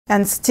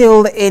And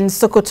still in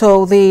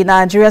Sokoto, the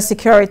Nigeria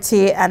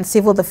Security and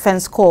Civil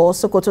Defense Corps,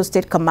 Sokoto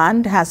State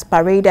Command, has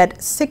paraded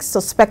 6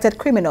 suspected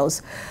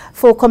criminals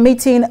for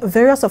committing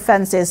various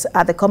offenses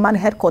at the command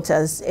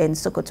headquarters in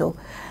Sokoto.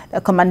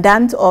 The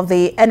commandant of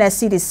the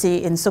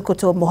NSCDC in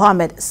Sokoto,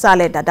 Mohammed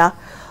Saleh Dada,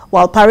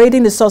 while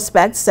parading the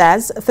suspects,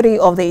 says 3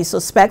 of the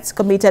suspects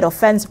committed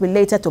offense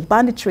related to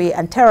banditry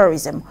and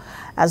terrorism,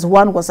 as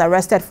one was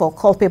arrested for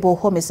culpable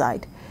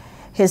homicide.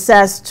 He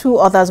says 2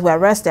 others were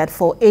arrested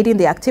for aiding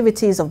the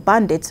activities of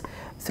bandits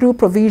through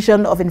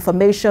provision of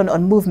information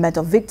on movement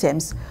of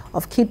victims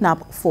of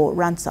kidnap for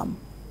ransom.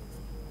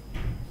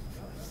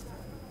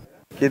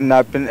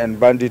 Kidnapping and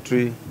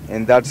banditry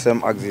in that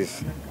same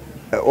axis.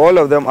 All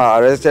of them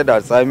are arrested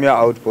at Samia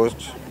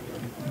outpost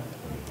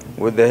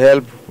with the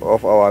help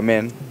of our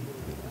men.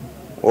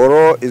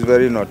 Oro is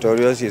very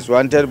notorious. He's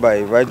wanted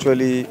by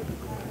virtually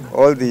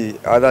all the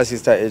other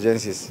sister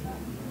agencies.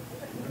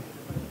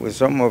 With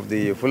some of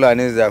the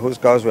Fulanis there whose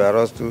cows were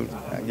rustled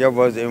and gave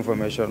us the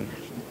information.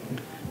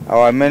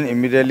 Our men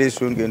immediately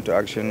swung into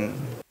action